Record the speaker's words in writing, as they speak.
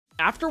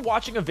After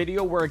watching a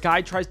video where a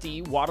guy tries to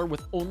eat water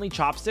with only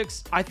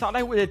chopsticks, I thought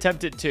I would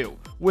attempt it too,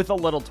 with a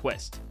little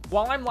twist.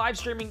 While I'm live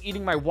streaming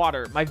eating my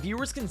water, my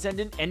viewers can send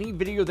in any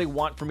video they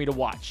want for me to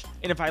watch,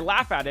 and if I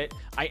laugh at it,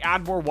 I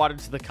add more water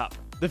to the cup.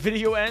 The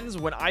video ends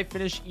when I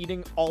finish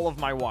eating all of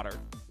my water.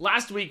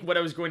 Last week, what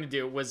I was going to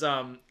do was,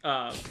 I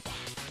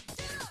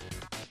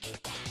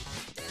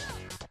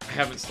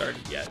haven't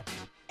started yet.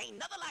 Ain't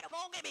nothing like a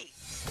phone, baby.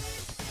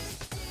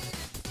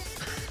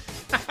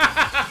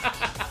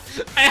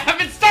 I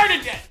haven't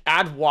started yet!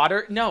 Add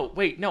water? No,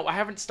 wait, no, I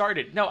haven't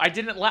started. No, I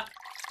didn't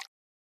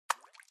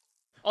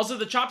Also,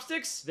 the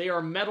chopsticks, they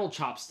are metal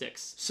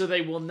chopsticks, so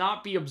they will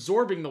not be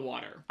absorbing the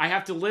water. I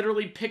have to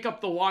literally pick up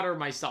the water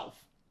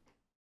myself.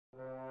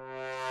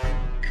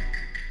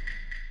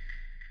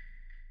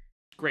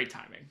 Great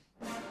timing.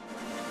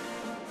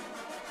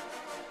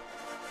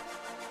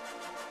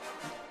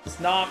 It's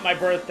not my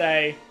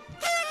birthday.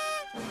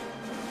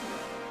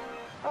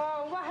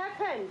 Oh, what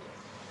happened?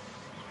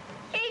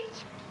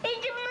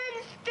 It's a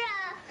monster.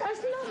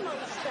 That's not a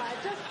monster,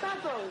 just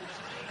bubbles.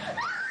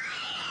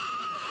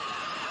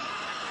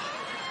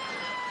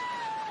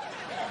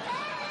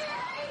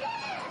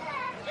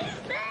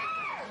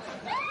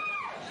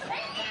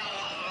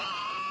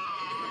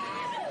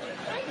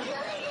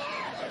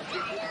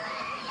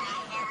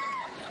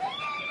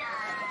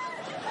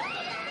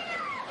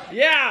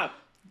 Yeah!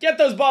 Get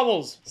those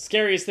bubbles!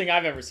 Scariest thing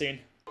I've ever seen.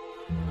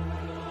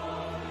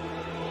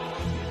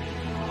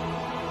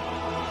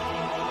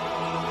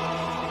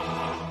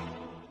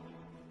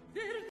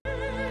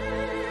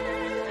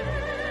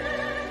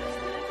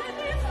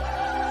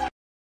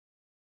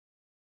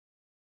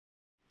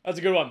 That's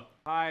a good one.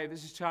 Hi,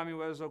 this is Tommy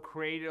Wiseau,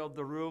 creator of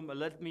The Room.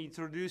 Let me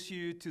introduce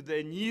you to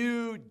the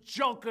new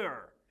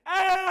Joker.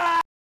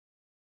 Ah!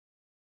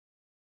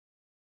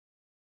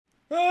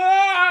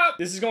 Ah!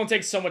 This is going to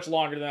take so much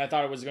longer than I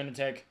thought it was going to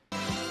take.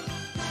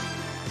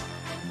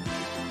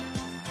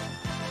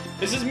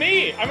 This is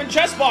me! I'm in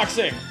chess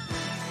boxing!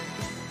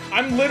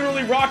 I'm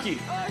literally Rocky.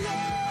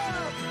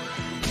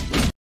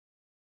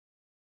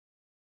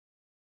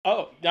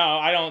 Oh, no,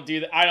 I don't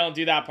do that. I don't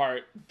do that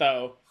part,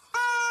 though.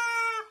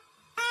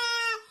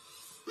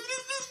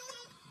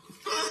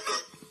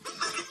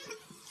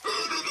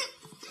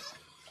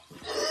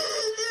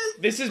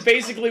 This is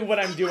basically what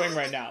I'm doing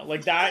right now.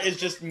 Like, that is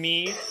just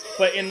me,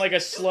 but in, like, a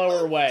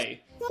slower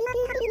way.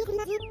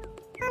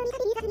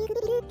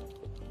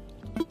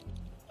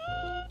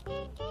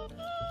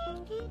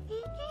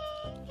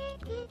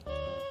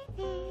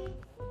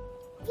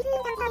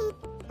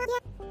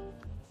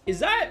 Is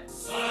that...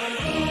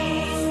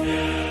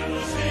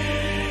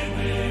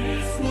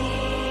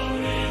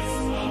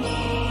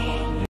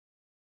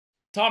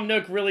 Tom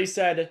Nook really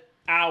said,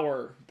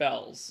 our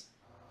bells.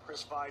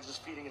 Chris Vines is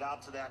feeding it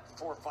out to that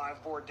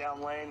 4-5 board down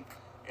lane,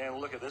 and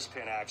look at this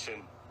pin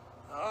action.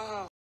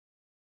 Oh.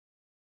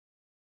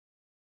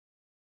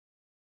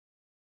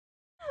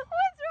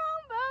 What's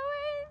wrong,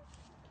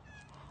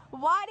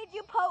 Bowen? Why did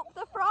you poke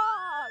the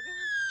frog?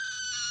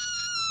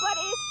 But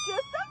it's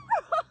just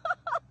a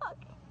frog.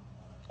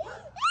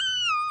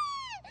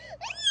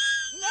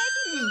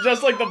 This is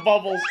just like the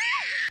bubbles.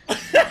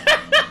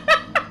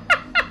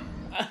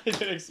 I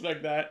didn't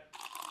expect that.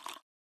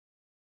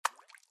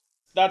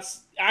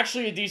 That's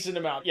actually a decent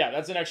amount. Yeah,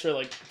 that's an extra,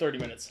 like, 30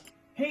 minutes.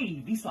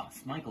 Hey,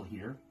 Vsauce, Michael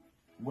here.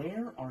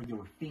 Where are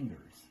your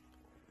fingers?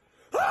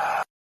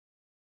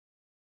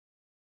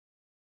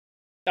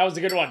 That was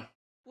a good one.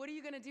 What are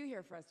you gonna do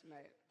here for us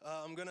tonight?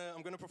 I'm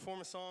gonna perform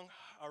a song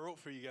I wrote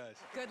for you guys.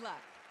 Good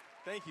luck.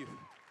 Thank you.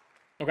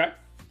 Okay.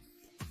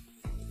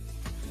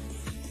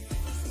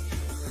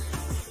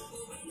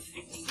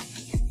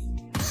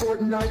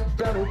 Fortnite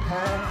Battle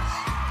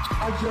Pass.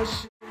 I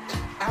just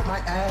out my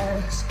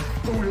ass,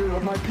 booted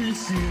up my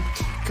PC,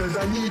 cause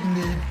I need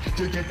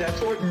to get that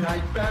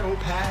Fortnite Battle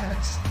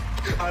Pass.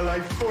 I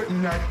like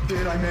Fortnite,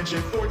 did I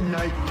mention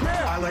Fortnite?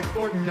 Yeah, I like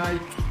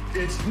Fortnite.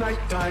 It's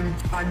nighttime,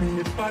 I mean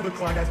it's 5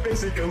 o'clock, that's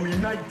basically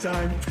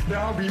nighttime.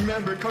 Now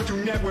remember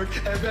Cartoon Network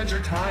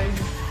Adventure Time.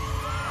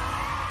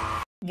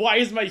 Why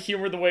is my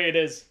humor the way it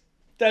is?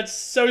 That's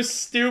so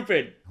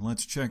stupid.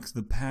 Let's check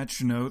the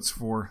patch notes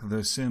for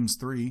The Sims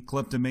 3.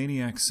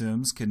 Kleptomaniac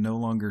Sims can no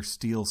longer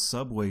steal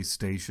subway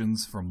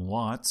stations from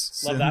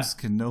lots. Love Sims that.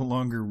 can no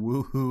longer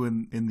woohoo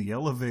in the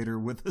elevator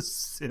with a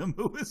Sim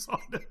who is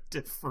on a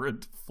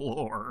different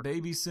floor.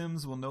 Baby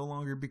Sims will no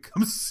longer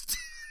become stuck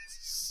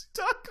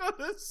on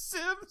a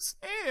Sim's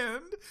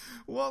hand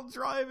while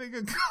driving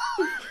a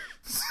car.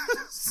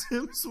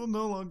 Sims will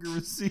no longer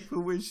receive a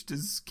wish to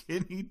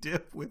skinny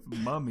dip with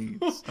mummies.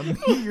 A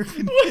meteor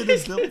can hit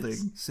a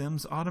building.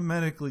 Sims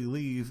automatically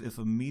leave if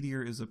a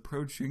meteor is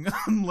approaching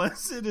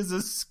unless it is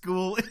a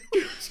school in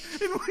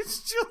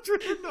which children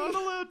are not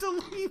allowed to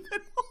leave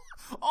and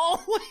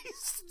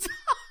always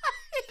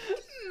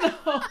die.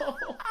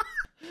 No.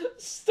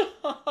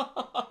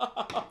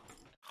 Stop.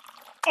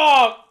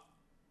 Oh.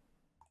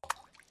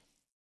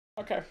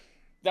 Okay.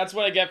 That's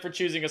what I get for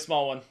choosing a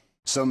small one.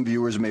 Some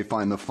viewers may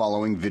find the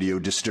following video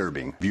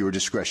disturbing. Viewer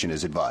discretion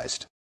is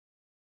advised.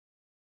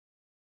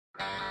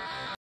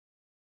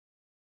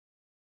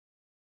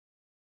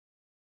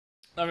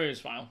 Let me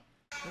smile.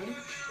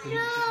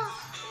 No!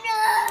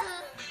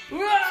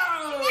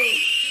 Whoa!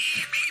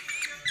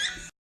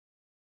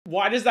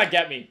 Why does that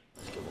get me?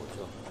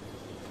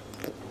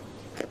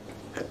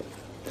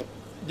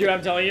 Dude,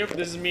 I'm telling you,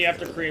 this is me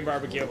after Korean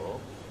barbecue.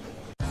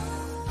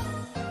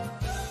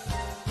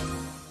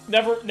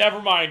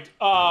 Never mind.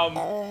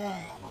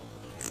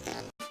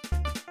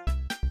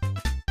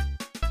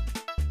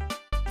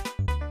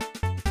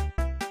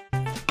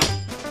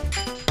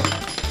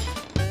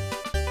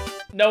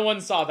 No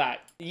one saw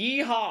that.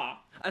 Yeehaw.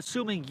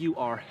 Assuming you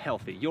are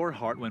healthy, your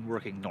heart, when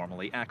working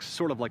normally, acts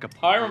sort of like a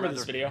pump. I remember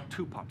this video.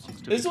 Two pumps.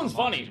 This one's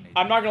funny.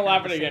 I'm not gonna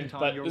laugh at it again,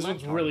 but this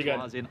one's really good.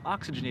 Draws in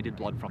oxygenated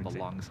blood from the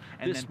lungs,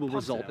 and this will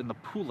result in the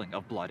pooling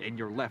of blood in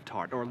your left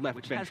heart or left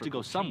ventricle. Which has to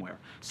go somewhere,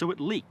 so it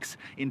leaks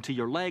into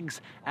your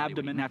legs,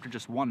 abdomen. After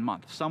just 1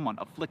 month, someone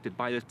afflicted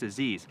by this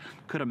disease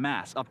could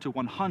amass up to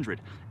 100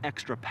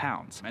 extra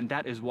pounds, and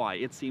that is why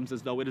it seems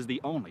as though it is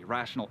the only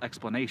rational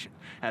explanation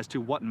as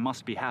to what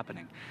must be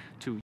happening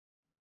to.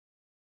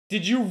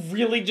 Did you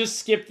really just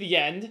skip the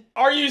end?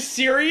 Are you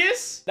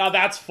serious? Now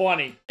that's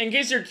funny. In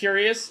case you're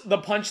curious, the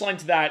punchline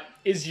to that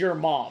is your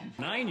mom.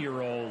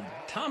 9-year-old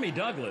Tommy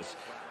Douglas.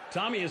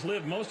 Tommy has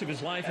lived most of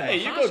his life in the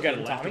you go get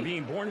him, hospital after Tommy.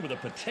 being born with a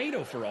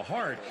potato for a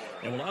heart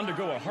and will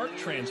undergo a heart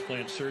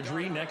transplant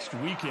surgery next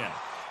weekend.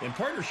 In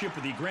partnership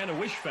with the Grant a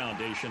Wish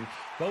Foundation,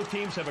 both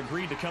teams have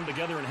agreed to come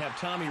together and have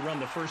Tommy run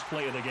the first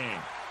play of the game.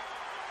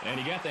 And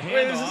he got the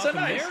handoff, and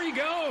there he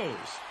goes.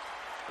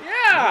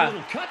 Yeah. A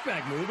little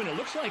cutback move, and it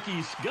looks like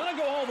he's gonna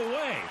go all the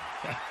way.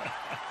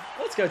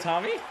 Let's go,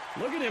 Tommy.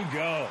 Look at him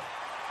go.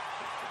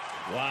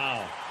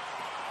 Wow.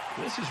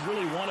 This is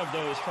really one of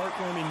those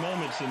heartwarming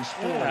moments in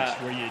sports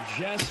where you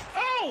just...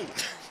 Oh!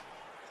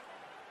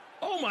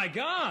 Oh, my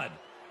God.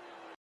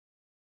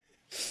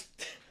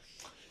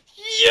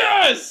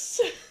 Yes!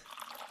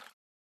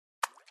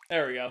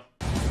 There we go.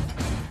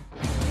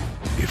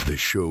 If the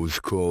show's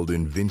called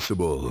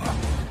Invincible,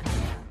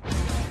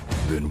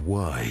 then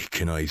why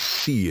can I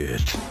see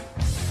it?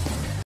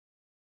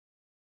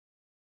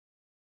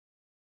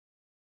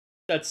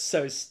 That's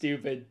so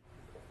stupid.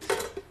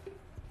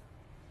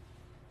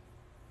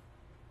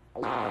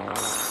 Brandon,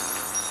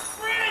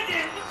 what the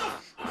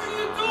f are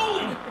you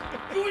doing?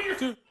 Doing your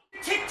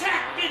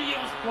tic-tac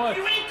videos. What?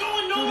 You ain't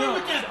going nowhere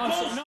with that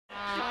bullshit.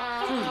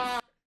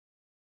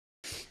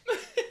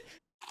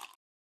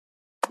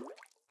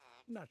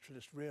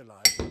 Naturalists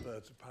realize that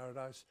birds of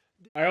paradise.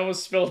 I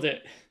almost spilled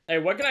it. Hey,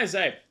 what can I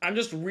say? I'm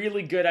just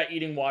really good at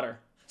eating water.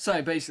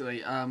 So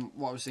basically,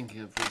 what I was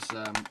thinking of was,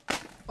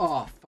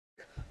 oh, f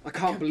I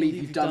can't believe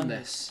you've done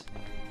this.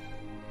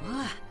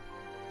 What?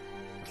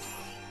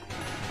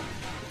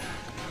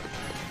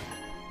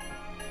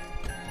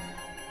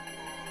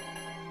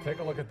 Take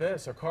a look at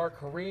this. A car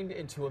careened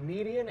into a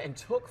median and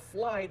took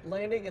flight,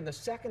 landing in the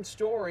second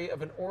story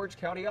of an Orange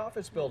County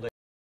office building.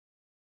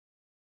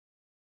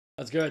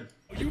 That's good.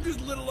 You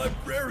just lit a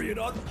librarian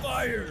on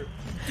fire!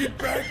 Get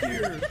back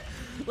here!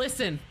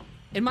 Listen,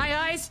 in my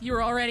eyes, you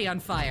were already on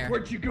fire.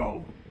 Where'd you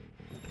go?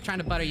 Trying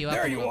to butter you up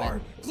There a you little are!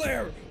 bit.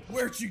 Claire,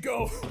 where'd she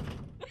go?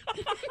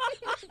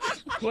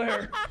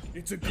 Claire,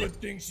 it's a good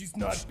thing she's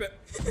not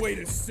Wait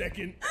a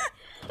second.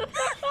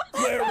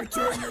 Claire,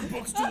 return your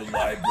books to the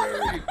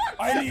library.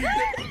 I need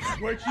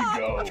Where'd she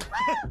go?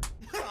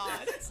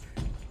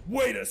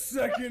 Wait a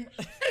second.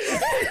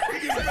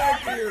 Get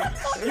back here.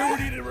 You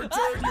need to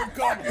return your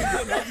copy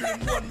of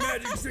 101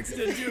 Magic Tricks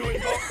to do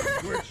it.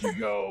 Where'd she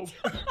go?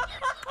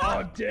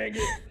 Oh, dang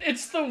it.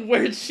 It's the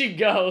where'd she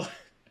go?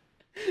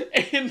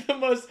 In the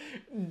most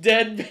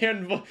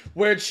deadpan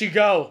where'd she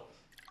go?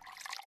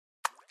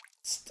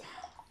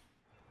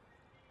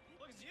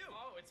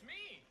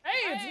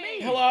 Hey, it's me.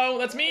 Hello,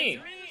 that's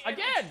me.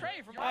 Again.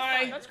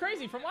 Hi. That's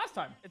crazy from last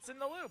time. It's in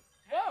the loop.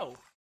 Whoa.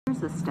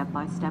 Here's a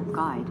step-by-step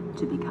guide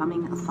to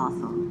becoming a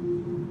fossil.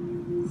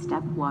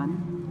 Step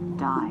 1,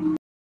 die.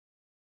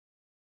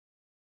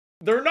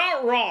 They're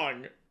not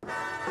wrong.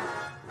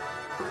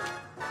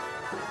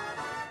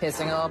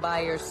 Pissing all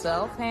by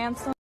yourself,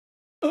 handsome?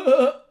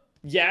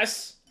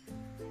 Yes.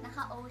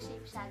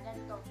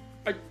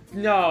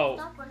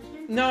 No.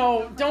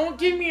 No, don't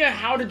give me a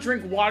how to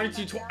drink water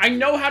tutorial. I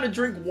know how to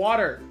drink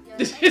water.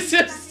 This is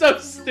just so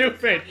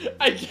stupid.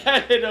 I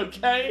get it,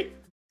 okay?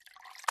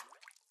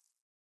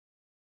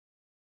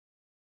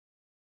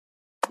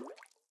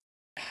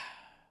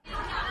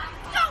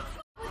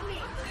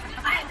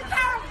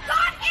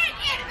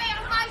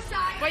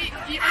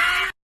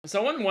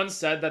 Someone once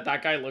said that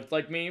that guy looked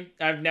like me.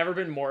 I've never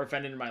been more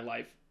offended in my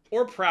life.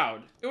 Or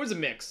proud. It was a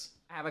mix.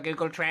 I have a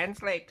Google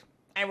Translate.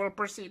 I will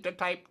proceed to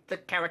type the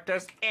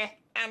characters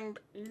and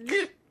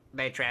g.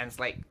 They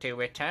translate to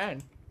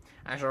return.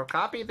 I shall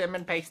copy them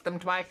and paste them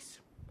twice.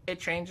 It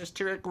changes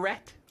to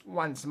regret.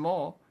 Once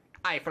more.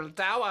 Eiffel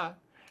Tower.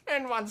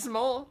 And once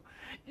more.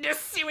 The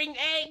searing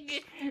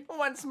egg.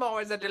 Once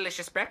more is a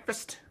delicious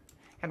breakfast.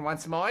 And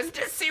once more is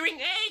the searing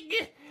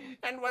egg.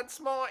 And once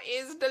more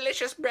is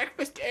delicious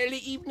breakfast early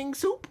evening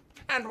soup.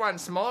 And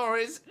once more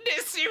is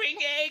the searing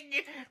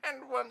egg.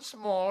 And once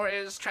more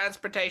is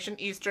transportation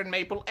Eastern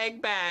maple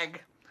egg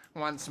bag.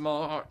 Once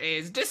more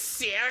is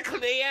Desir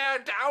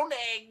Clear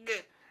Downing.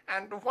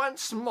 And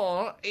once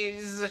more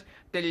is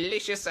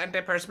Delicious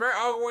Antiperspirant.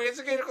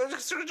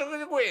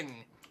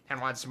 And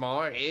once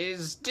more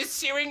is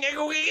Desiring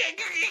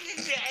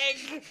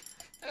Egg.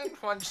 And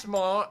once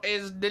more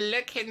is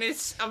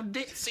Delicateness of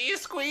Ditsy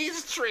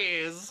Squeeze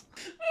Trees.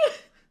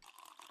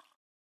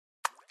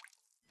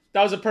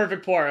 That was a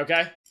perfect pour,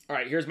 okay? All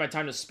right, here's my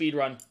time to speed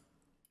run.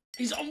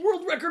 He's on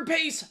world record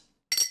pace.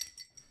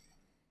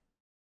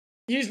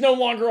 He's no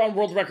longer on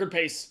world record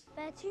pace.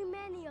 There are too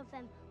many of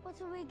them. What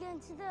are we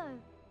going to do?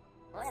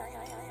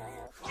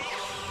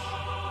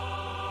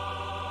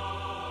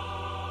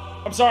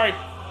 I'm sorry.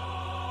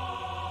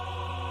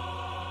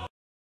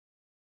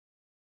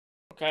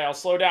 Okay, I'll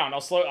slow down.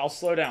 I'll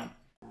slow down.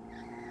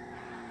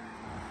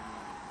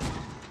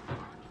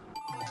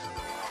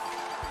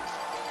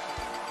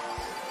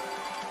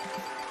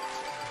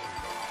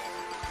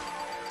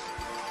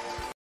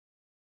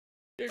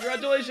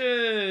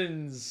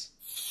 Congratulations!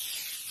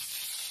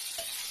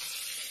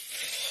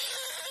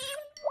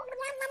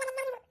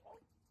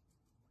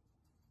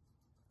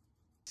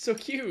 So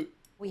cute.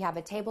 We have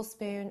a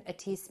tablespoon, a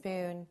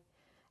teaspoon,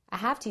 a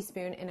half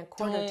teaspoon, and a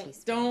quarter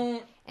teaspoon.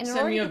 Don't and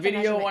send me a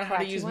video on how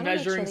to use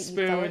measuring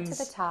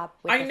spoons.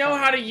 I know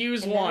how to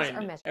use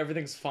one.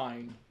 Everything's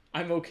fine.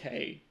 I'm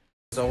okay.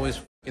 It's always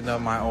f***ing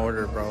up my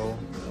order, bro.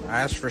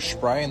 I asked for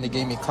Sprite and they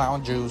gave me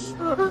clown juice.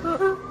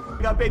 Oh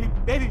my god,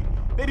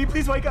 baby,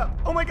 please wake up.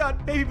 Oh my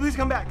god, baby, please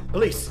come back.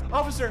 Police.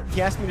 Officer,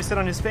 he asked me to sit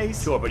on his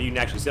face. Sure, but you didn't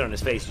actually sit on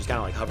his face. You just kind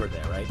of like hovered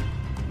there, right?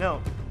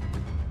 No,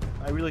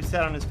 I really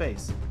sat on his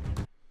face.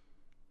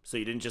 So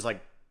you didn't just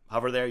like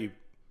hover there, you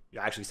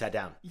actually sat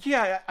down.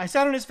 Yeah, I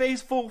sat on his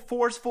face, full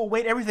force, full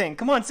weight, everything.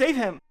 Come on, save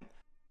him.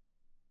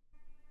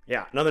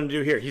 Yeah, nothing to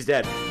do here. He's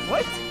dead.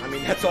 What? I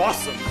mean, that's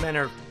awesome. Men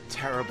are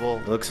terrible.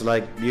 Looks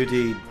like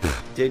Beauty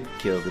did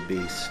kill the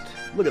beast.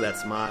 Look at that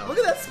smile. Look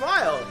at that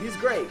smile. He's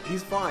great.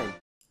 He's fine.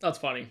 That's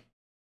funny.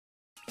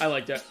 I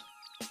liked it.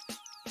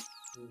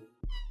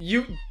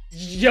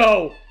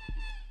 Yo,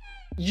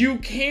 you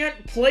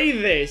can't play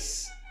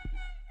this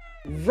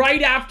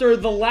right after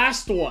the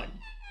last one.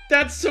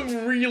 That's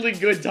some really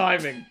good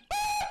timing.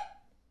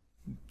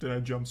 Did I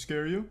jump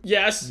scare you?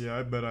 Yes. Yeah,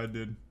 I bet I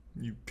did.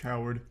 You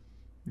coward.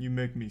 You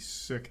make me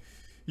sick.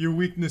 Your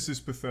weakness is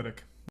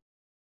pathetic.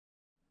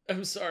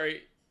 I'm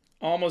sorry.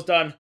 Almost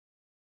done.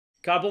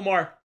 Couple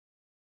more.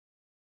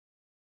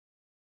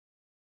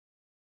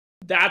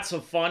 That's a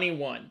funny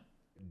one.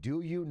 Do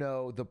you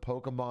know the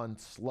Pokemon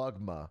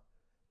Slugma?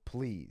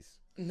 Please.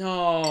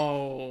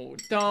 No,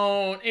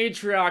 don't.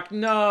 Atrioc,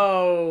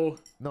 no.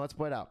 No, let's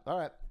play it out. All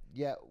right.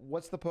 Yeah,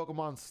 what's the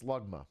Pokemon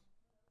Slugma?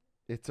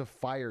 It's a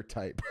fire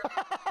type.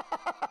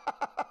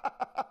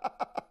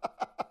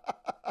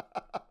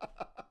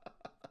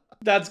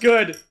 That's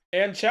good.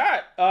 And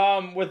chat,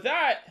 with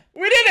that,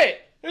 we did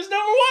it! There's no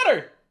more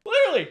water!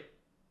 Literally.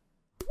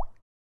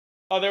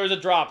 Oh, there was a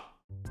drop.